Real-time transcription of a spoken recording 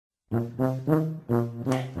Hello,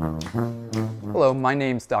 my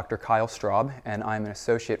name's Dr. Kyle Straub, and I'm an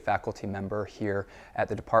associate faculty member here at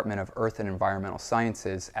the Department of Earth and Environmental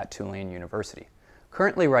Sciences at Tulane University.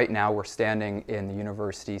 Currently, right now, we're standing in the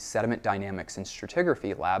university's Sediment Dynamics and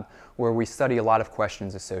Stratigraphy lab, where we study a lot of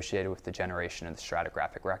questions associated with the generation of the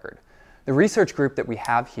stratigraphic record. The research group that we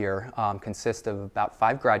have here consists of about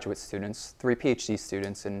 5 graduate students, 3 PhD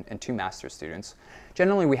students, and 2 master's students.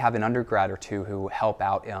 Generally, we have an undergrad or 2 who help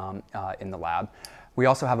out in the lab. We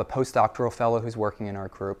also have a postdoctoral fellow who's working in our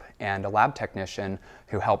group and a lab technician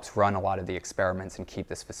who helps run a lot of the experiments and keep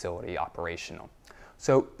this facility operational.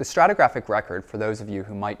 So the stratigraphic record, for those of you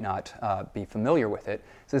who might not be familiar with it,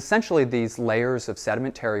 is essentially these layers of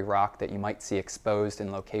sedimentary rock that you might see exposed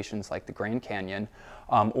in locations like the Grand Canyon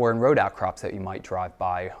or in road outcrops that you might drive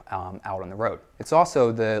by out on the road. It's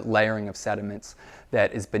also the layering of sediments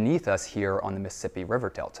that is beneath us here on the Mississippi River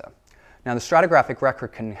Delta. Now, the stratigraphic record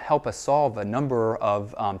can help us solve a number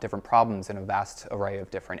of different problems in a vast array of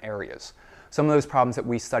different areas. Some of those problems that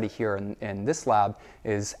we study here in this lab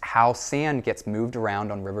is how sand gets moved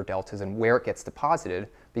around on river deltas and where it gets deposited,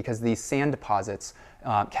 because these sand deposits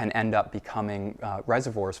can end up becoming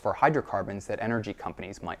reservoirs for hydrocarbons that energy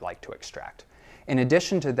companies might like to extract. In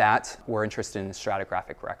addition to that, we're interested in the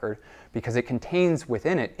stratigraphic record because it contains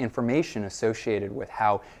within it information associated with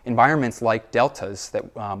how environments like deltas that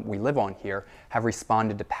we live on here have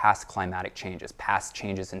responded to past climatic changes, past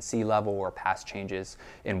changes in sea level or past changes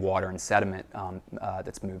in water and sediment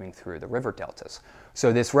that's moving through the river deltas.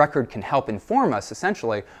 So this record can help inform us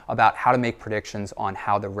essentially about how to make predictions on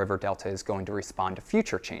how the river delta is going to respond to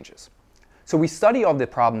future changes. So we study all the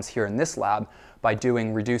problems here in this lab by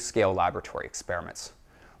doing reduced scale laboratory experiments.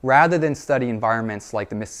 Rather than study environments like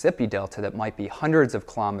the Mississippi Delta that might be hundreds of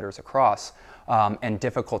kilometers across and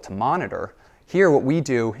difficult to monitor, here what we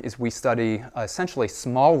do is we study essentially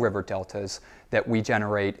small river deltas that we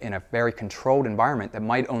generate in a very controlled environment that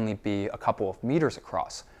might only be a couple of meters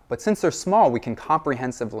across. But since they're small, we can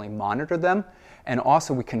comprehensively monitor them, and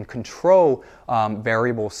also we can control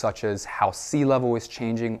variables such as how sea level is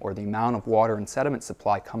changing or the amount of water and sediment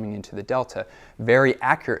supply coming into the delta very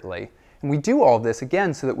accurately. And we do all of this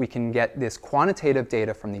again so that we can get this quantitative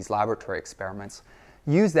data from these laboratory experiments,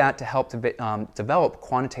 use that to help develop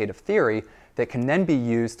quantitative theory that can then be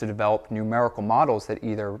used to develop numerical models that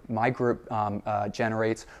either my group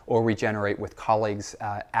generates or we generate with colleagues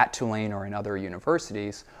at Tulane or in other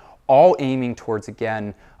universities, all aiming towards,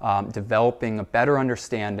 again, developing a better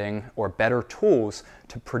understanding or better tools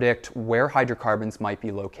to predict where hydrocarbons might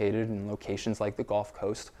be located in locations like the Gulf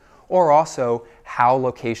Coast, or also how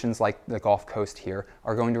locations like the Gulf Coast here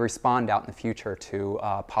are going to respond out in the future to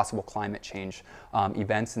possible climate change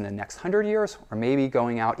events in the next 100 years, or maybe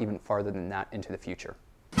going out even farther than that into the future.